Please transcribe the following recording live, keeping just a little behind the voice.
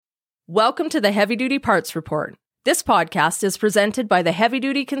Welcome to the Heavy Duty Parts Report. This podcast is presented by the Heavy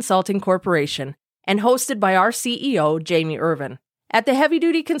Duty Consulting Corporation and hosted by our CEO, Jamie Irvin. At the Heavy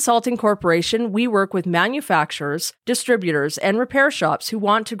Duty Consulting Corporation, we work with manufacturers, distributors, and repair shops who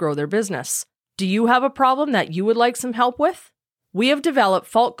want to grow their business. Do you have a problem that you would like some help with? We have developed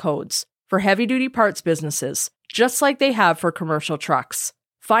fault codes for heavy-duty parts businesses, just like they have for commercial trucks.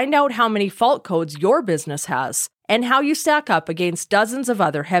 Find out how many fault codes your business has and how you stack up against dozens of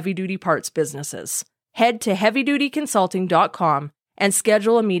other heavy-duty parts businesses. Head to heavydutyconsulting.com and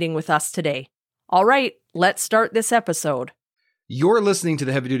schedule a meeting with us today. All right, let's start this episode. You're listening to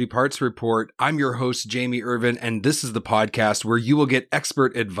the Heavy Duty Parts Report. I'm your host, Jamie Irvin, and this is the podcast where you will get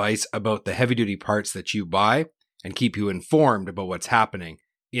expert advice about the heavy-duty parts that you buy and keep you informed about what's happening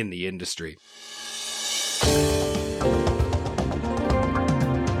in the industry.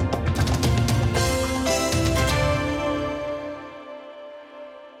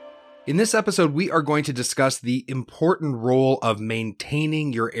 In this episode, we are going to discuss the important role of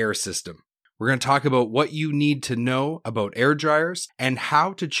maintaining your air system. We're going to talk about what you need to know about air dryers and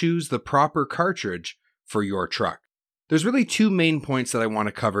how to choose the proper cartridge for your truck. There's really two main points that I want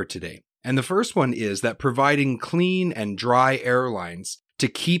to cover today. And the first one is that providing clean and dry air lines to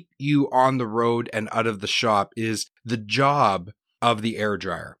keep you on the road and out of the shop is the job of the air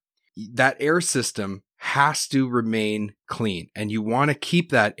dryer. That air system has to remain clean, and you want to keep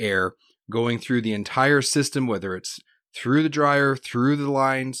that air going through the entire system, whether it's through the dryer, through the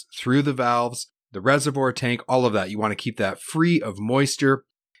lines, through the valves, the reservoir tank, all of that. You want to keep that free of moisture,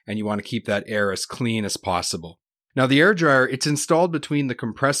 and you want to keep that air as clean as possible. Now, the air dryer, it's installed between the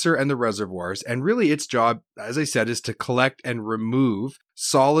compressor and the reservoirs, and really its job, as I said, is to collect and remove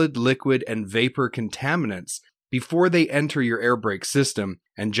solid, liquid, and vapor contaminants before they enter your air brake system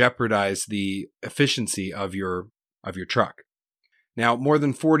and jeopardize the efficiency of your truck. Now, more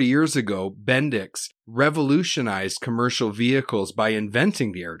than 40 years ago, Bendix revolutionized commercial vehicles by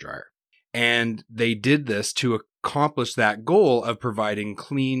inventing the air dryer. And they did this to accomplish that goal of providing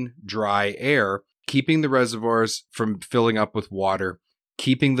clean, dry air, keeping the reservoirs from filling up with water,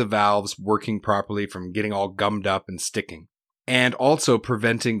 keeping the valves working properly from getting all gummed up and sticking, and also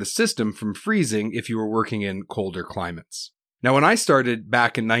preventing the system from freezing if you were working in colder climates. Now, when I started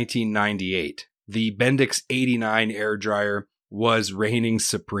back in 1998, the Bendix 89 air dryer was reigning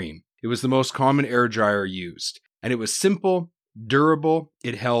supreme. It was the most common air dryer used, and it was simple, durable,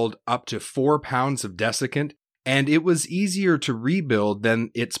 it held up to 4 pounds of desiccant, and it was easier to rebuild than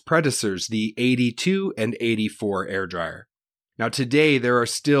its predecessors, the 82 and 84 air dryer. Now, today, there are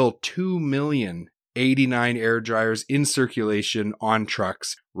still 2 million 89 air dryers in circulation on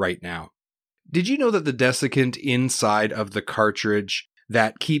trucks right now. Did you know that the desiccant inside of the cartridge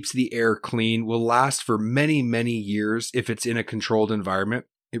that keeps the air clean will last for many, many years if it's in a controlled environment?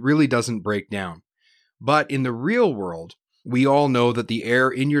 It really doesn't break down. But in the real world, we all know that the air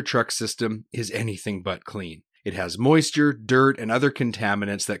in your truck system is anything but clean. It has moisture, dirt, and other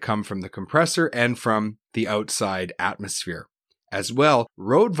contaminants that come from the compressor and from the outside atmosphere. As well,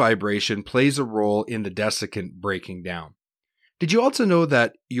 road vibration plays a role in the desiccant breaking down. Did you also know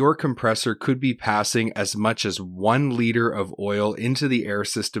that your compressor could be passing as much as 1 liter of oil into the air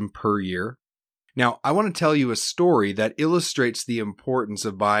system per year? Now, I want to tell you a story that illustrates the importance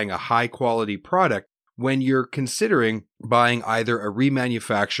of buying a high-quality product when you're considering buying either a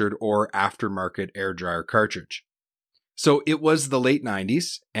remanufactured or aftermarket air dryer cartridge. So it was the late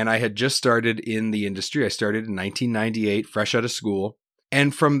 90s, and I had just started in the industry. I started in 1998, fresh out of school.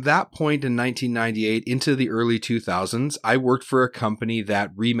 And from that point in 1998 into the early 2000s, I worked for a company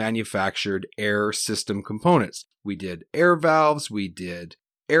that remanufactured air system components. We did air valves, we did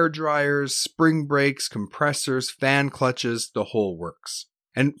air dryers, spring brakes, compressors, fan clutches, the whole works.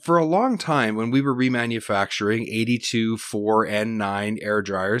 And for a long time, when we were remanufacturing 82, 4, and 9 air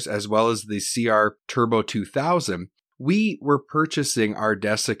dryers, as well as the CR Turbo 2000, we were purchasing our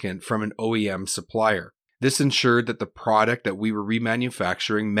desiccant from an OEM supplier. This ensured that the product that we were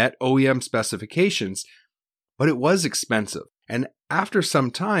remanufacturing met OEM specifications, but it was expensive. And after some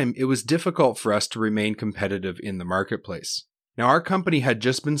time, it was difficult for us to remain competitive in the marketplace. Now, our company had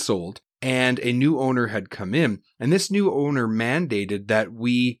just been sold, and a new owner had come in, and this new owner mandated that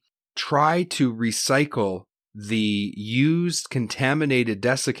we try to recycle the used contaminated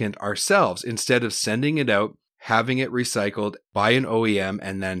desiccant ourselves instead of sending it out, having it recycled by an OEM,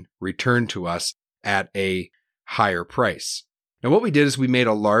 and then returned to us at a higher price. Now, what we did is we made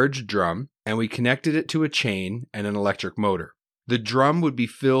a large drum and we connected it to a chain and an electric motor. The drum would be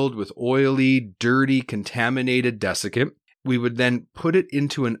filled with oily, dirty, contaminated desiccant. We would then put it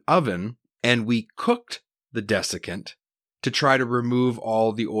into an oven and we cooked the desiccant to try to remove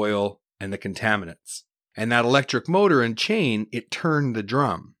all the oil and the contaminants. And that electric motor and chain, it turned the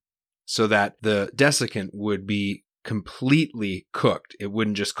drum so that the desiccant would be completely cooked. It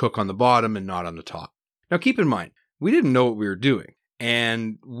wouldn't just cook on the bottom and not on the top. Now keep in mind, we didn't know what we were doing,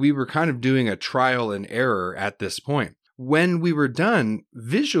 and we were kind of doing a trial and error at this point. When we were done,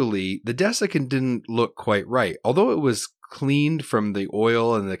 visually, the desiccant didn't look quite right. Although it was cleaned from the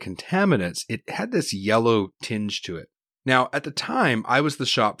oil and the contaminants, it had this yellow tinge to it. Now, at the time, I was the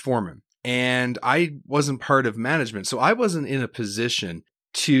shop foreman, and I wasn't part of management, so I wasn't in a position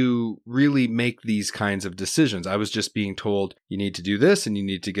to really make these kinds of decisions. I was just being told, you need to do this, and you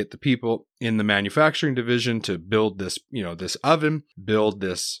need to get the people in the manufacturing division to build this, this oven, build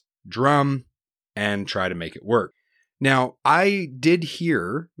this drum, and try to make it work. Now, I did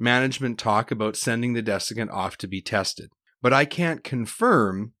hear management talk about sending the desiccant off to be tested, but I can't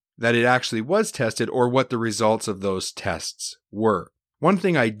confirm that it actually was tested or what the results of those tests were. One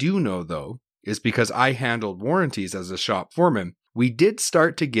thing I do know, though, is because I handled warranties as a shop foreman, we did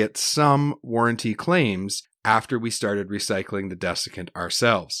start to get some warranty claims after we started recycling the desiccant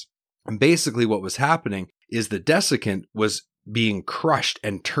ourselves. And basically what was happening is the desiccant was being crushed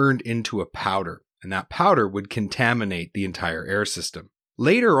and turned into a powder, and that powder would contaminate the entire air system.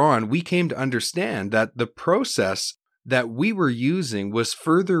 Later on, we came to understand that the process that we were using was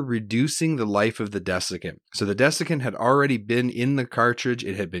further reducing the life of the desiccant. So the desiccant had already been in the cartridge,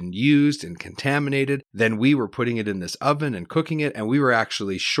 it had been used and contaminated, then we were putting it in this oven and cooking it, and we were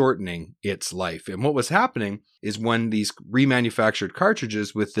actually shortening its life. And what was happening is when these remanufactured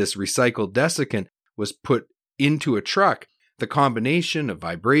cartridges with this recycled desiccant was put into a truck, the combination of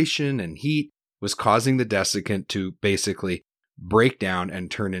vibration and heat was causing the desiccant to basically break down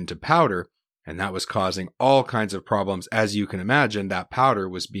and turn into powder. And that was causing all kinds of problems. As you can imagine, that powder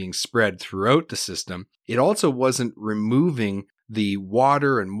was being spread throughout the system. It also wasn't removing the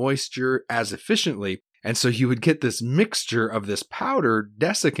water and moisture as efficiently. And so you would get this mixture of this powder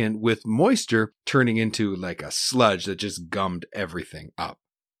desiccant with moisture turning into like a sludge that just gummed everything up.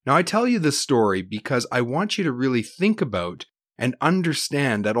 Now, I tell you this story because I want you to really think about and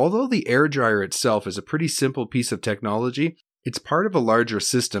understand that although the air dryer itself is a pretty simple piece of technology, it's part of a larger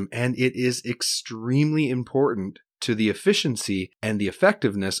system, and it is extremely important to the efficiency and the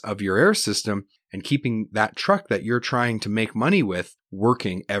effectiveness of your air system and keeping that truck that you're trying to make money with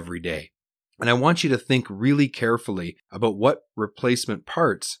working every day. And I want you to think really carefully about what replacement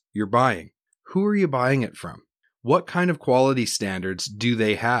parts you're buying. Who are you buying it from? What kind of quality standards do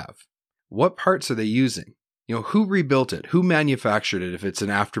they have? What parts are they using? Who rebuilt it? Who manufactured it if it's an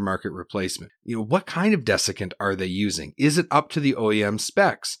aftermarket replacement? What kind of desiccant are they using? Is it up to the OEM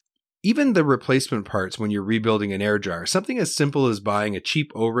specs? Even the replacement parts when you're rebuilding an air dryer, something as simple as buying a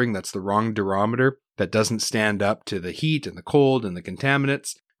cheap O-ring that's the wrong durometer, that doesn't stand up to the heat and the cold and the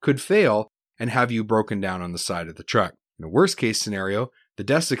contaminants, could fail and have you broken down on the side of the truck. In a worst case scenario, the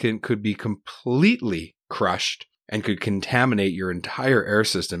desiccant could be completely crushed and could contaminate your entire air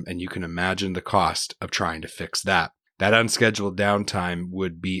system, and you can imagine the cost of trying to fix that. That unscheduled downtime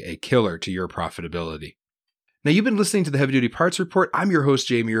would be a killer to your profitability. Now, you've been listening to the Heavy Duty Parts Report. I'm your host,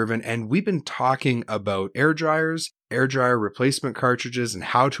 Jamie Irvin, and we've been talking about air dryers, air dryer replacement cartridges, and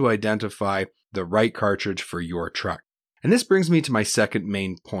how to identify the right cartridge for your truck. And this brings me to my second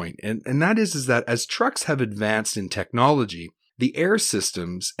main point, and that is that as trucks have advanced in technology, the air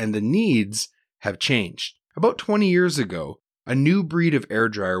systems and the needs have changed. About 20 years ago, a new breed of air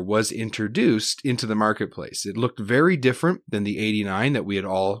dryer was introduced into the marketplace. It looked very different than the 89 that we had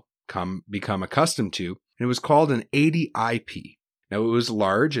all become accustomed to, and it was called an 80IP. Now, it was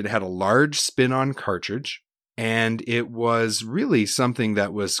large, it had a large spin-on cartridge, and it was really something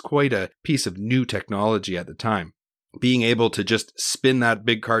that was quite a piece of new technology at the time. Being able to just spin that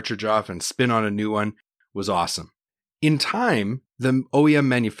big cartridge off and spin on a new one was awesome. In time, the OEM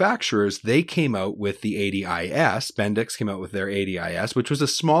manufacturers, they came out with the 80IS. Bendix came out with their 80IS, which was a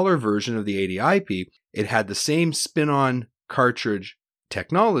smaller version of the 80IP. It had the same spin-on cartridge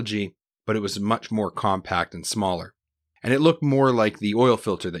technology, but it was much more compact and smaller. And it looked more like the oil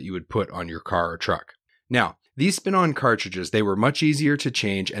filter that you would put on your car or truck. Now, these spin-on cartridges, they were much easier to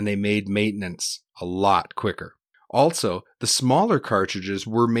change, and they made maintenance a lot quicker. Also, the smaller cartridges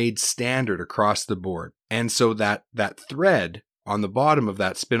were made standard across the board. And so that thread on the bottom of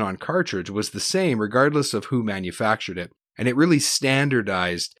that spin-on cartridge was the same regardless of who manufactured it. And it really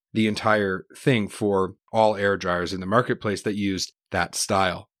standardized the entire thing for all air dryers in the marketplace that used that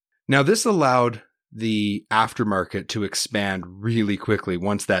style. Now, this allowed the aftermarket to expand really quickly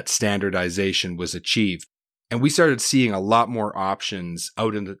once that standardization was achieved. And we started seeing a lot more options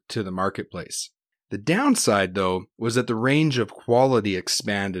out into the marketplace. The downside, though, was that the range of quality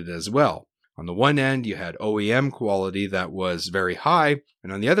expanded as well. On the one end, you had OEM quality that was very high,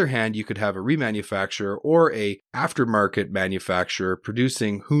 and on the other hand, you could have a remanufacturer or a aftermarket manufacturer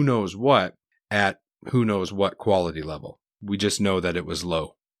producing who knows what at who knows what quality level. We just know that it was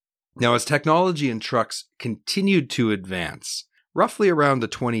low. Now, as technology in trucks continued to advance, roughly around the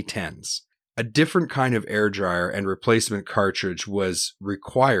 2010s, a different kind of air dryer and replacement cartridge was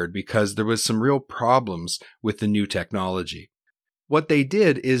required because there was some real problems with the new technology. What they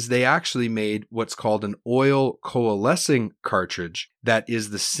did is they actually made what's called an oil coalescing cartridge that is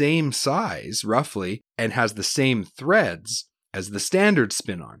the same size, roughly, and has the same threads as the standard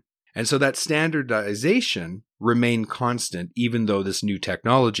spin-on. And so that standardization remained constant even though this new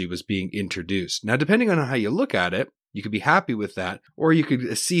technology was being introduced. Now, depending on how you look at it, you could be happy with that, or you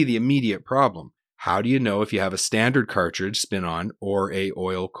could see the immediate problem. How do you know if you have a standard cartridge spin-on or a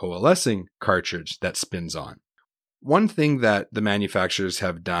oil coalescing cartridge that spins on? One thing that the manufacturers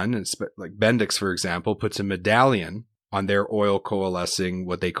have done, like Bendix, for example, puts a medallion on their oil coalescing,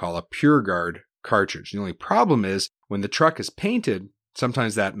 what they call a Pure Guard cartridge. The only problem is when the truck is painted,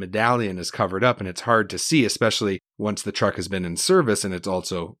 sometimes that medallion is covered up and it's hard to see, especially once the truck has been in service and it's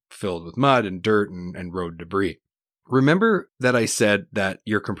also filled with mud and dirt and road debris. Remember that I said that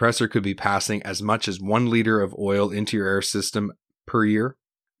your compressor could be passing as much as 1 liter of oil into your air system per year?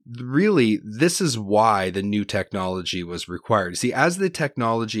 Really, this is why the new technology was required. See, as the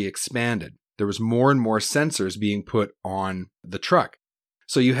technology expanded, there was more and more sensors being put on the truck.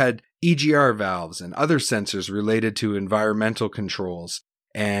 So you had EGR valves and other sensors related to environmental controls,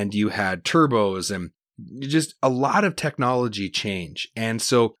 and you had turbos and just a lot of technology change. And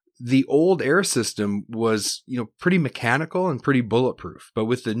so the old air system was, pretty mechanical and pretty bulletproof. But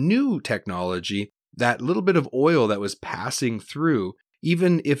with the new technology, that little bit of oil that was passing through,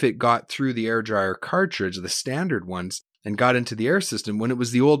 even if it got through the air dryer cartridge, the standard ones, and got into the air system, when it was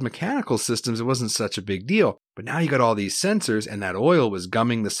the old mechanical systems, it wasn't such a big deal. But now you got all these sensors, and that oil was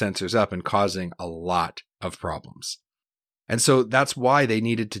gumming the sensors up and causing a lot of problems. And so that's why they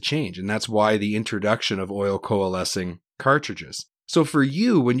needed to change, and that's why the introduction of oil coalescing cartridges. So for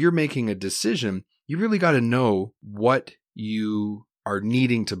you, when you're making a decision, you really got to know what you are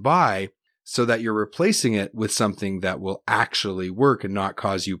needing to buy so that you're replacing it with something that will actually work and not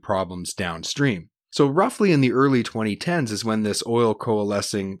cause you problems downstream. So roughly in the early 2010s is when this oil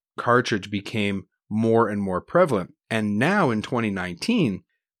coalescing cartridge became more and more prevalent. And now in 2019,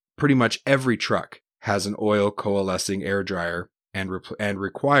 pretty much every truck has an oil coalescing air dryer and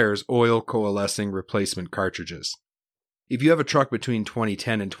requires oil coalescing replacement cartridges. If you have a truck between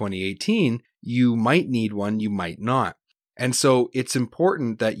 2010 and 2018, you might need one, you might not. And so it's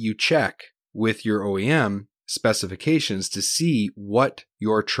important that you check with your OEM specifications to see what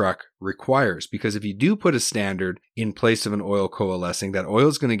your truck requires. Because if you do put a standard in place of an oil coalescing, that oil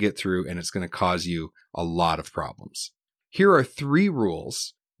is going to get through and it's going to cause you a lot of problems. Here are 3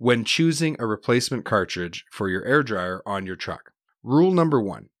 rules when choosing a replacement cartridge for your air dryer on your truck. Rule number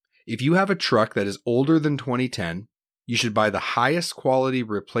 1, if you have a truck that is older than 2010, you should buy the highest quality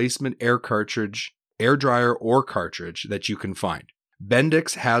replacement air dryer or cartridge that you can find.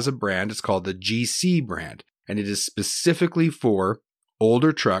 Bendix has a brand, it's called the GC brand, and it is specifically for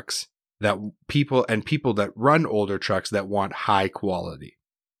older trucks that people that run older trucks that want high quality.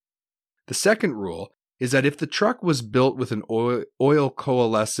 The second rule is that if the truck was built with an oil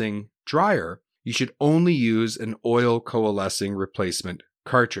coalescing dryer, you should only use an oil coalescing replacement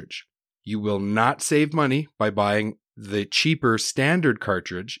cartridge. You will not save money by buying the cheaper standard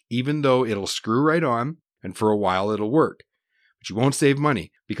cartridge, even though it'll screw right on and for a while it'll work. But you won't save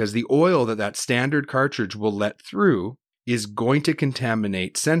money because the oil that standard cartridge will let through is going to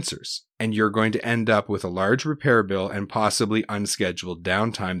contaminate sensors, and you're going to end up with a large repair bill and possibly unscheduled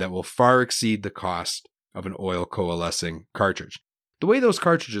downtime that will far exceed the cost of an oil coalescing cartridge. The way those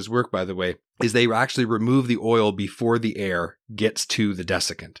cartridges work, by the way, is they actually remove the oil before the air gets to the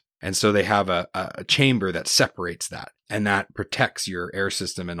desiccant. And so they have a chamber that separates that, and that protects your air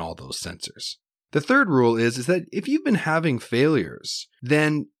system and all those sensors. The third rule is that if you've been having failures,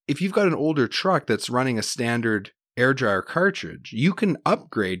 then if you've got an older truck that's running a standard air dryer cartridge, you can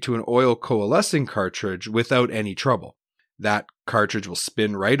upgrade to an oil coalescing cartridge without any trouble. That cartridge will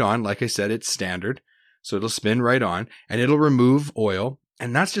spin right on. Like I said, it's standard. So it'll spin right on and it'll remove oil.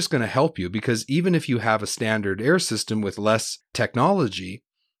 And that's just going to help you because even if you have a standard air system with less technology,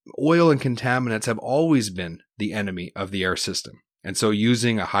 oil and contaminants have always been the enemy of the air system. And so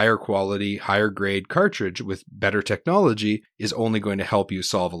using a higher quality, higher grade cartridge with better technology is only going to help you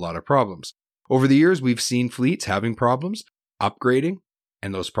solve a lot of problems. Over the years, we've seen fleets having problems, upgrading,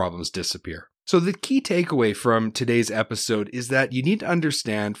 and those problems disappear. So the key takeaway from today's episode is that you need to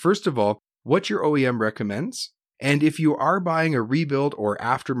understand, first of all, what your OEM recommends. And if you are buying a rebuild or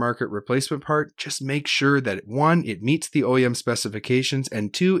aftermarket replacement part, just make sure that 1, it meets the OEM specifications,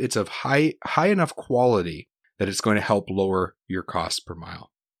 and 2, it's of high enough quality that it's going to help lower your cost per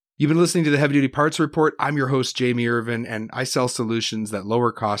mile. You've been listening to the Heavy Duty Parts Report. I'm your host, Jamie Irvin, and I sell solutions that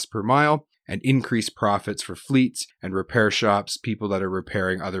lower cost per mile and increase profits for fleets and repair shops, people that are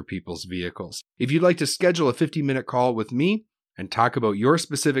repairing other people's vehicles. If you'd like to schedule a 15-minute call with me and talk about your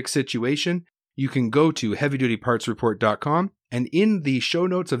specific situation, you can go to heavydutypartsreport.com, and in the show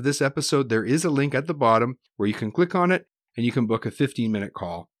notes of this episode, there is a link at the bottom where you can click on it and you can book a 15-minute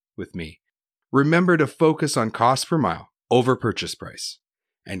call with me. Remember to focus on cost per mile over purchase price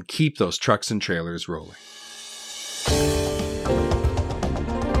and keep those trucks and trailers rolling.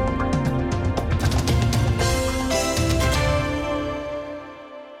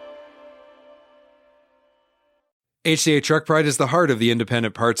 HDA Truck Pride is the heart of the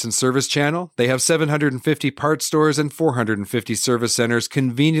independent parts and service channel. They have 750 parts stores and 450 service centers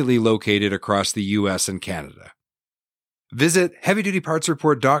conveniently located across the US and Canada. Visit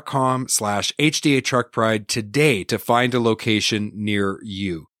heavydutypartsreport.com/HDA Truck Pride today to find a location near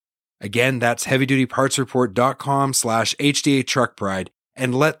you. Again, that's heavydutypartsreport.com/HDA Truck Pride,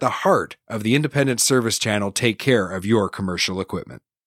 and let the heart of the independent service channel take care of your commercial equipment.